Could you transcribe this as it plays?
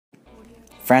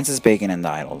Francis Bacon and the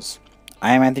Idols.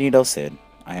 I am Anthony Del Cid.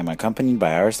 I am accompanied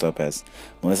by Iris Lopez,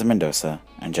 Melissa Mendoza,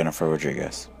 and Jennifer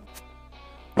Rodriguez.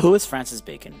 Who is Francis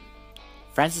Bacon?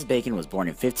 Francis Bacon was born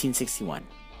in 1561.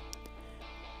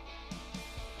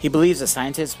 He believes that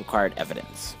scientists required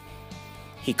evidence.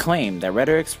 He claimed that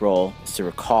rhetoric's role is to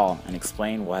recall and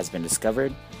explain what has been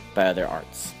discovered by other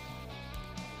arts.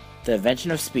 The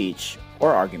invention of speech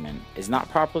or argument is not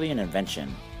properly an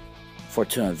invention, for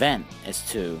to invent is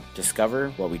to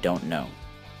discover what we don't know.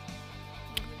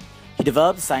 He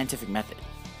developed a scientific method.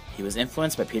 He was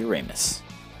influenced by Peter Ramus.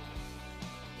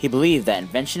 He believed that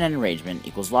invention and arrangement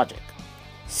equals logic.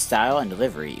 Style and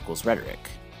delivery equals rhetoric.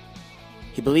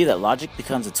 He believed that logic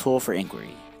becomes a tool for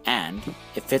inquiry, and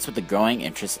it fits with the growing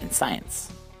interest in science.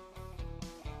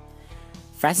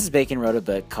 Francis Bacon wrote a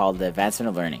book called The Advancement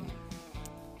of Learning.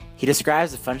 He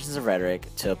describes the functions of rhetoric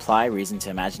to apply reason to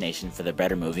imagination for the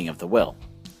better moving of the will.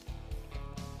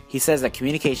 He says that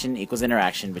communication equals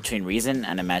interaction between reason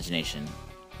and imagination.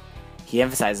 He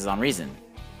emphasizes on reason.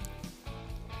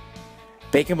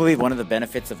 Bacon believed one of the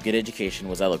benefits of good education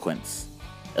was eloquence,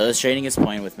 illustrating his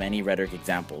point with many rhetoric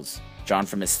examples drawn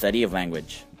from his study of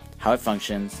language, how it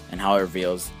functions, and how it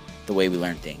reveals the way we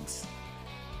learn things.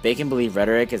 Bacon believed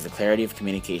rhetoric is the clarity of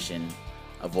communication,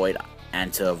 to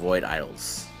avoid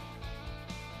idols.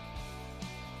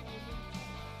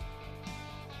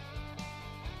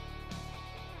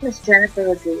 This is Jennifer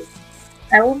Rodriguez.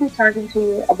 I will be talking to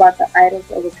you about the idols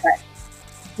of the tribe.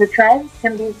 The tribe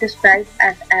can be described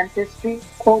as ancestry,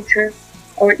 culture,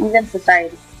 or even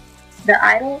society. The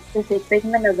idol is a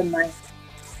figment of the mind.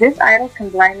 This idol can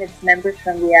blind its members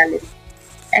from reality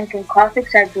and can cause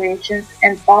exaggerations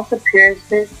and false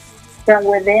appearances from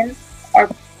within our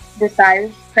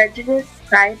desires, prejudice,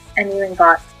 pride, and even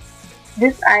God.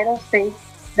 This idol states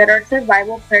that our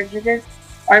survival prejudice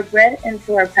are bred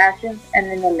into our passions and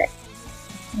intellect.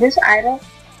 This idol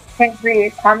can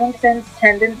create common sense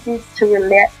tendencies to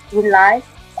rely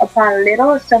upon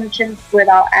little assumptions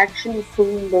without actually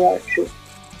proving they are true.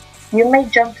 You may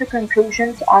jump to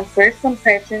conclusions on first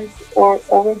impressions or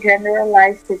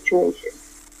overgeneralized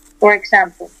situations. For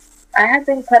example, I had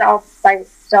been cut off by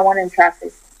someone in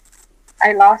traffic.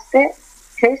 I lost it,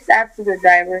 chased after the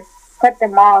driver, cut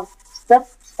them off,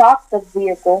 stopped the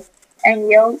vehicle,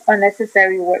 and yelled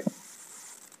unnecessary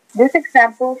words. This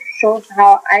example shows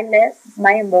how I let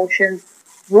my emotions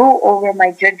rule over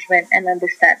my judgment and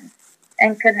understanding,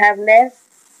 and could have led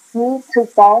me to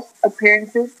false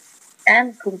appearances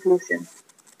and conclusions.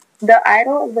 The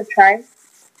idol of the tribe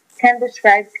can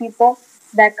describe people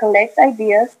that collect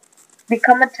ideas,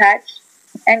 become attached,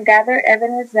 and gather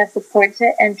evidence that supports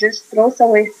it and just throws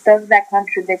away stuff that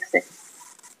contradicts it.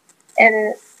 It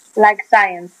is like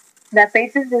science that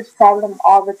faces this problem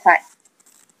all the time.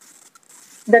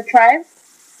 The tribe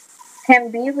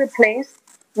can be replaced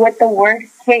with the word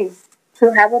cave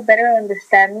to have a better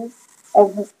understanding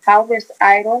of how this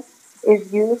idol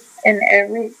is used in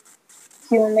every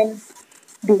human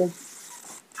being.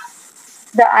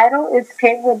 The idol is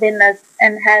caved within us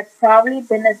and has probably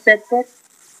been accepted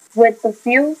with the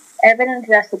few evidence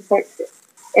that supports it.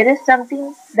 It is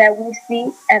something that we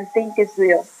see and think is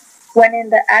real, when in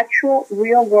the actual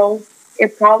real world,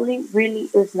 it probably really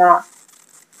is not.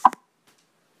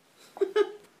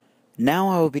 Now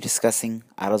I will be discussing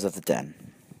Idols of the Den.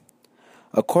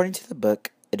 According to the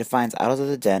book, it defines Idols of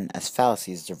the Den as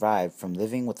fallacies derived from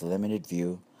living with a limited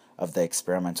view of the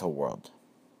experimental world.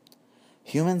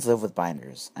 Humans live with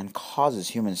binders, and causes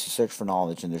humans to search for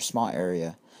knowledge in their small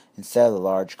area instead of the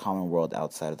large common world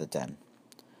outside of the den.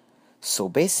 So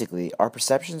basically, our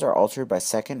perceptions are altered by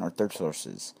second or third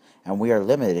sources, and we are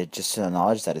limited just to the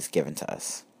knowledge that is given to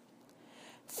us.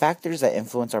 Factors that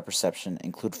influence our perception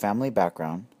include family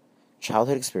background,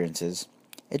 childhood experiences,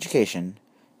 education,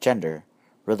 gender,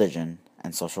 religion,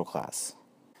 and social class.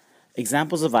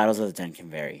 Examples of idols of the den can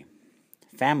vary.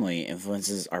 Family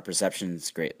influences our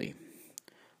perceptions greatly.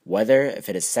 Whether if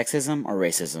it is sexism or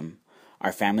racism,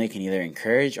 our family can either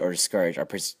encourage or discourage our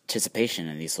participation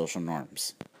in these social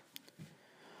norms.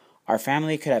 Our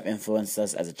family could have influenced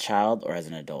us as a child or as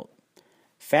an adult.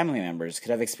 Family members could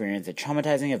have experienced a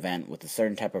traumatizing event with a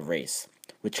certain type of race,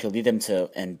 which could lead them to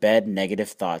embed negative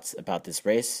thoughts about this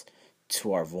race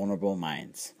to our vulnerable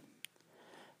minds.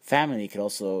 Family could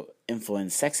also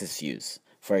influence sexist views.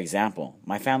 For example,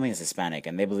 my family is Hispanic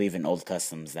and they believe in old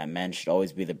customs that men should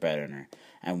always be the breadwinner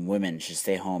and women should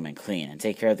stay home and clean and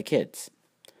take care of the kids.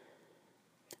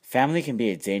 Family can be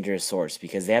a dangerous source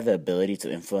because they have the ability to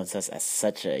influence us at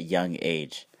such a young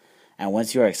age. And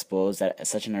once you are exposed at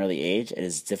such an early age, it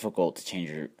is difficult to change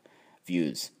your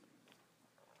views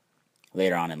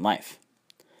later on in life.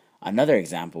 Another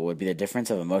example would be the difference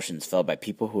of emotions felt by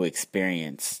people who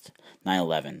experienced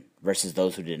 9/11 versus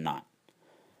those who did not.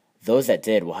 Those that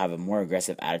did will have a more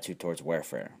aggressive attitude towards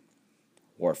warfare.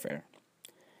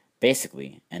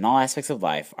 Basically, in all aspects of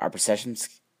life, our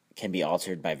perceptions can be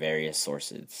altered by various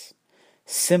sources.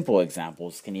 Simple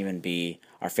examples can even be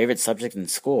our favorite subject in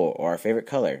school or our favorite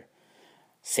color.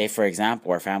 Say, for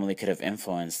example, our family could have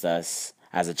influenced us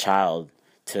as a child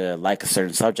to like a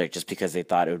certain subject just because they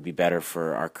thought it would be better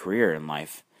for our career in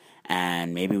life.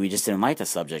 And maybe we just didn't like the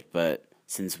subject, but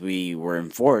since we were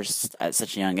enforced at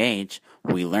such a young age,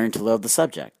 we learned to love the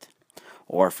subject.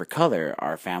 Or for color,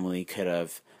 our family could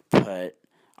have put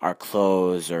our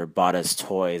clothes or bought us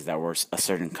toys that were a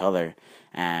certain color,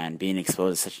 and being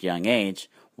exposed at such a young age,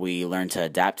 we learn to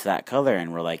adapt to that color,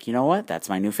 and we're like, you know what, that's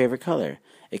my new favorite color.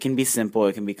 It can be simple,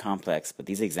 it can be complex, but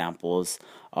these examples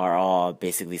are all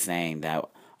basically saying that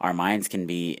our minds can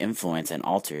be influenced and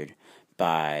altered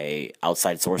by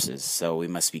outside sources, so we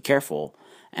must be careful,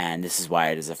 and this is why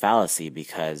it is a fallacy,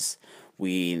 because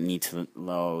we need to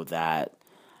know that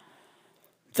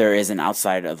there is an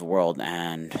outside of the world,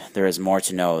 and there is more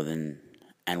to know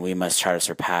and we must try to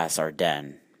surpass our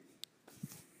den.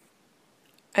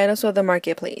 Idols of the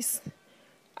marketplace.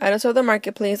 Idols of the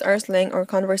marketplace are slang or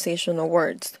conversational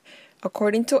words.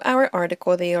 According to our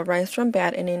article, they arise from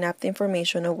bad and inept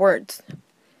information of words.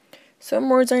 Some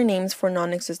words are names for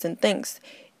non-existent things,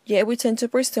 yet we tend to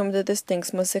presume that these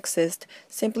things must exist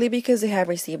simply because they have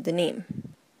received a name.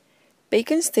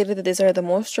 Bacon stated that these are the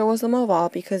most troublesome of all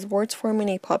because words form in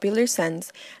a popular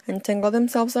sense and tangle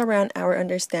themselves around our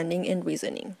understanding and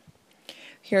reasoning.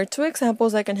 Here are two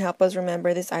examples that can help us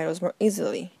remember these idols more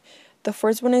easily. The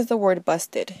first one is the word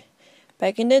busted.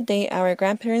 Back in the day, our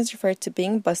grandparents referred to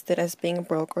being busted as being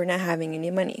broke or not having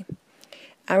any money.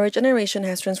 Our generation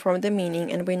has transformed the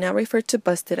meaning, and we now refer to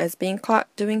busted as being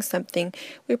caught doing something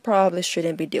we probably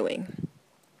shouldn't be doing.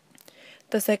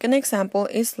 The second example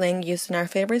is slang used in our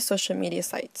favorite social media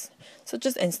sites, such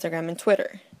as Instagram and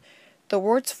Twitter. The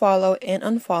words follow and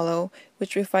unfollow,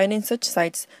 which we find in such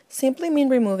sites, simply mean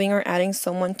removing or adding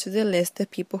someone to the list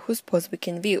of people whose posts we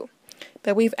can view,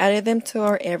 but we've added them to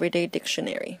our everyday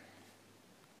dictionary.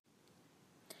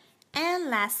 And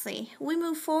lastly, we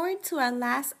move forward to our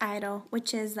last idol,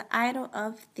 which is the idol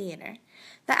of theater.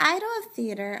 The idol of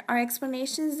theater are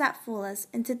explanations that fool us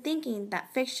into thinking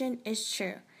that fiction is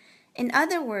true. In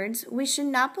other words, we should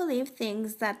not believe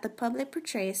things that the public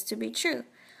portrays to be true.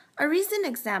 A recent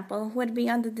example would be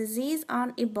on the disease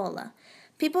on Ebola.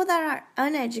 People that are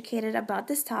uneducated about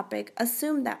this topic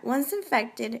assume that once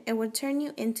infected, it would turn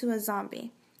you into a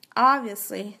zombie.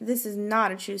 Obviously, this is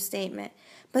not a true statement,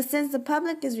 but since the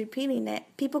public is repeating it,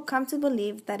 people come to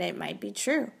believe that it might be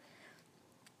true,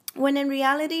 when in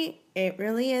reality, it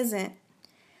really isn't.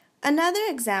 Another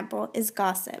example is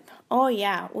gossip. Oh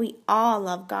yeah, we all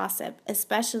love gossip,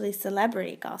 especially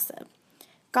celebrity gossip.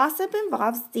 Gossip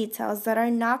involves details that are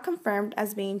not confirmed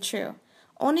as being true,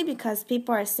 only because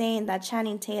people are saying that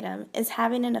Channing Tatum is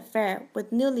having an affair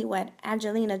with newlywed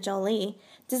Angelina Jolie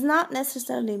does not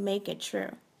necessarily make it true.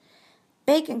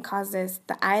 Bacon calls this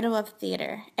the idol of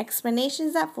theater,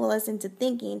 explanations that fool us into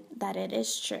thinking that it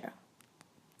is true.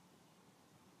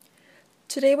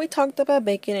 Today we talked about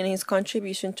Bacon and his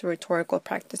contribution to rhetorical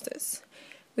practices.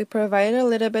 We provided a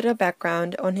little bit of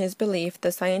background on his belief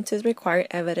that scientists require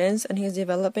evidence and his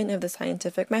development of the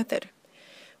scientific method.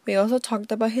 We also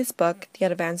talked about his book, The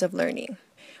Advance of Learning,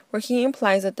 where he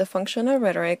implies that the function of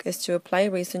rhetoric is to apply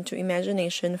reason to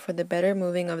imagination for the better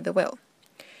moving of the will.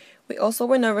 We also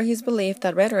went over his belief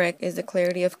that rhetoric is the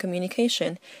clarity of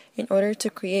communication. In order to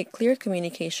create clear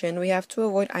communication, we have to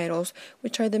avoid idols,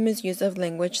 which are the misuse of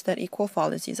language that equal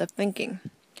fallacies of thinking.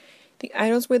 The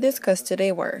idols we discussed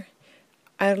today were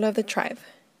idol of the tribe,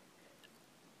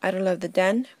 idol of the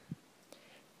den,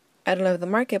 idol of the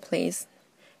marketplace,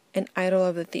 and idol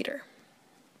of the theater.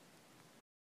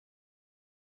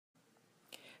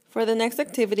 For the next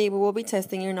activity, we will be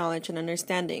testing your knowledge and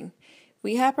understanding.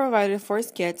 We have provided 4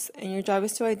 skits, and your job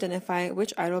is to identify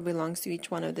which idol belongs to each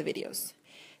one of the videos.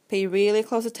 Pay really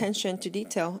close attention to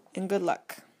detail, and good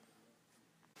luck.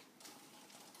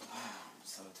 I'm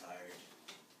so tired.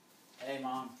 Hey,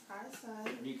 Mom. Hi, son.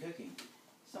 What are you cooking?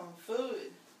 Some food.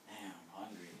 Damn, I'm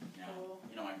hungry.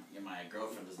 My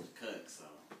girlfriend doesn't cook, so.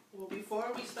 Well,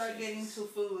 before we start getting to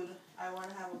food, I want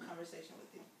to have a conversation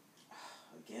with you.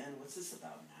 Again? What's this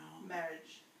about now?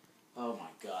 Marriage. Oh my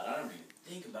god, I don't even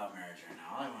think about marriage right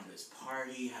now. All I want to do is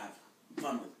party, have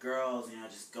fun with girls,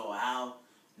 just go out,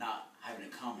 not having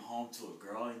to come home to a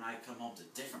girl. I come home to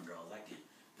different girls. I can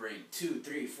bring 2,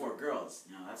 3, 4 girls.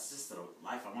 That's just the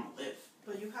life I want to live.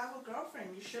 But you have a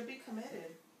girlfriend. You should be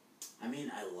committed. I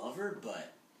mean, I love her,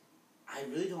 but I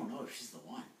really don't know if she's the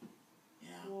one.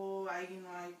 Yeah. Well, I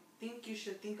think you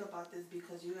should think about this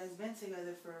because you guys been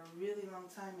together for a really long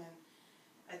time, and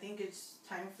I think it's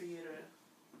time for you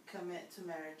to commit to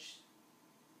marriage.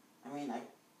 I mean,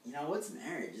 what's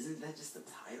marriage? Isn't that just a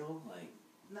title? Like,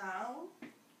 Now,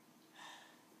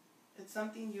 it's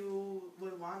something you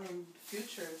would want in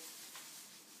future.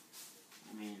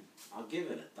 I mean, I'll give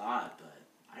it a thought, but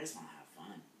I just want to have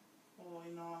fun. Well,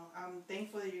 I'm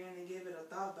thankful that you're going to give it a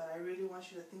thought, but I really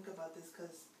want you to think about this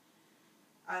because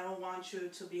I don't want you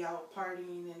to be out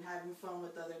partying and having fun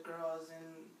with other girls, and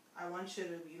I want you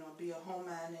to, be a home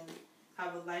man and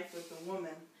have a life with a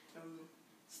woman.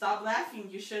 Stop laughing.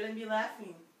 You shouldn't be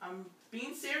laughing. I'm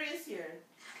being serious here.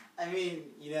 I mean,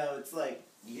 it's like,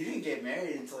 you didn't get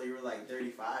married until you were like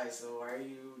 35, so why are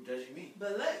you judging me?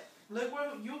 But look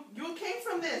where you came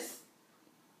from this.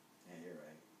 Yeah, you're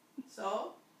right.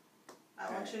 So,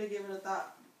 I want you to give it a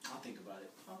thought. I'll think about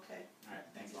it. Okay. Alright,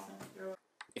 thanks, Mom. You're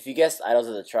If you guessed Idols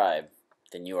of the Tribe,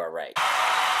 then you are right.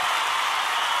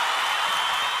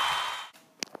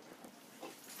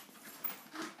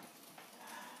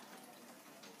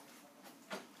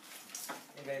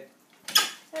 Hey, babe.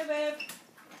 Hey, babe.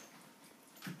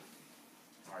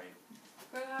 How are you?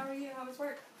 Good, how are you? How was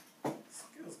work?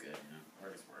 It was good,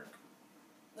 Work is work.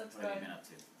 That's What have good. you been up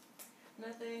to?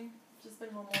 Nothing. Just been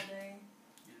home all day.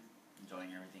 Yeah.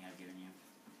 Enjoying everything I've given you?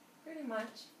 Pretty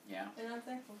much. Yeah. And I'm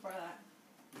thankful for that.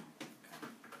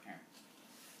 Okay. Here.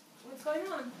 What's going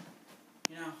on?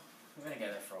 We've been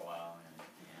together for a while, and,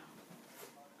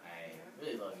 I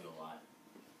really love you a lot.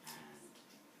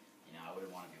 And, I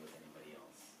wouldn't want to be with anybody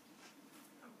else.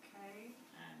 Okay.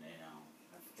 And,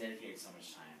 I've dedicated so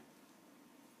much time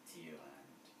to you,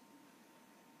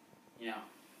 and,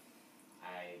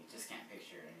 I just can't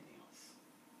picture anything else.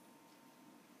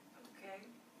 Okay.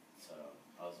 So,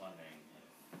 I was wondering if,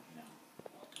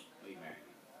 will you marry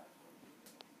me?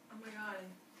 Oh my god.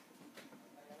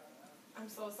 I'm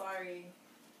so sorry.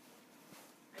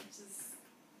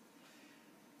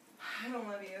 I don't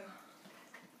love you.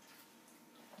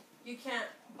 You can't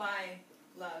buy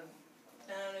love.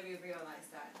 And I don't know if you realize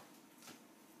that.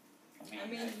 I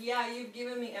mean, yeah, you've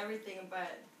given me everything,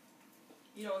 but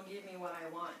you don't give me what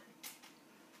I want.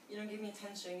 You don't give me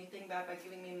attention. You think that by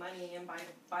giving me money and by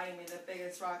buying me the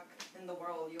biggest rock in the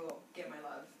world, you'll get my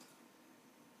love.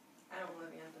 I don't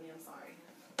love you, Anthony. I'm sorry.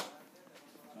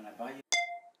 When I buy you...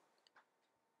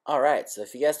 Alright, so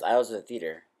if you guessed Idols of the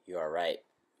Theater, you are right.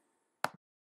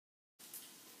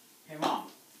 Hey, Mom.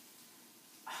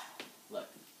 Look,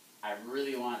 I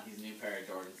really want these new pair of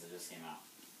Jordans that just came out.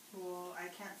 Well, I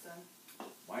can't, son.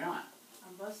 Why not?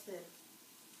 I'm busted.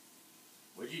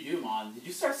 What'd you do, Mom? Did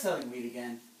you start selling weed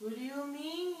again? What do you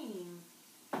mean?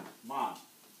 Mom,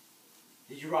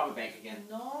 did you rob a bank again?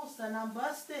 No, son, I'm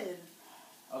busted.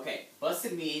 Okay,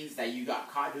 busted means that you got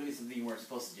caught doing something you weren't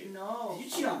supposed to do. No. Did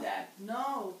you cheat on Dad?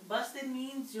 No, busted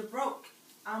means you're broke.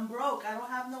 I'm broke. I don't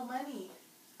have no money.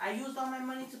 I used all my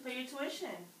money to pay your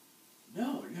tuition.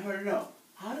 No.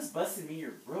 How does busted mean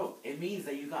you're broke? It means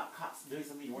that you got caught doing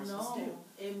something you weren't supposed to do. No,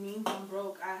 it means I'm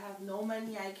broke. I have no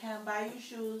money. I can't buy you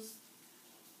shoes.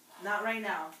 Not right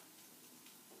now.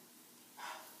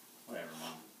 Whatever,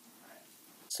 Mom. Alright.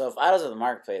 So if Idols of the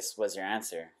Marketplace was your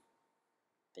answer,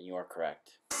 then you are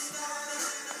correct.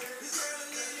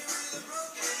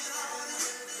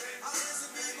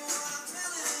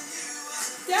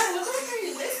 Dad, what song are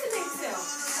you listening to?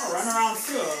 Oh, Run Around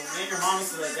School. Me and your mom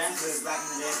used to dance to this back in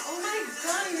the day. Oh my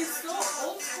god, you're so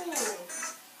old school.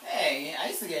 Hey, I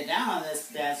used to get down on this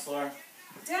dance floor.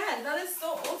 Dad, that is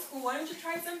so old school. Why don't you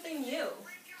try something new?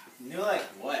 New like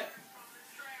what?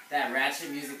 That ratchet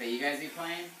music that you guys be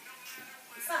playing?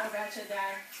 It's not ratchet,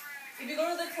 Dad. If you go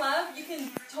to the club, you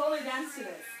can totally dance to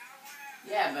this.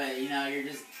 Yeah, but you're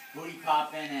just booty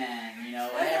popping and I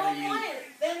whatever don't you want it.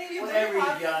 Then if you whatever booty you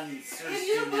pop, youngsters if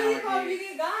you do booty pop, nowadays. you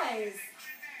get guys.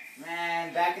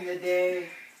 Man, back in the day,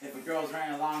 if a girl was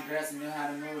wearing a long dress and knew how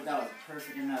to move, that was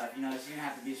perfect enough. She didn't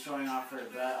have to be showing off her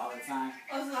butt all the time.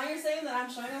 Oh, so now you're saying that I'm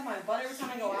showing off my butt every time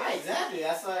I go out? Yeah, exactly.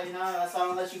 That's why that's why I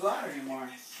don't let you go out anymore.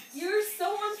 You're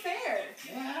so unfair.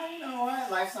 Yeah, you know what?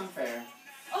 Life's unfair.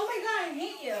 Oh my god, I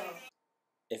hate you.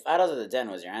 If Idols of the Den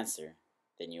was your answer,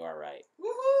 then you are right.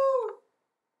 Woohoo!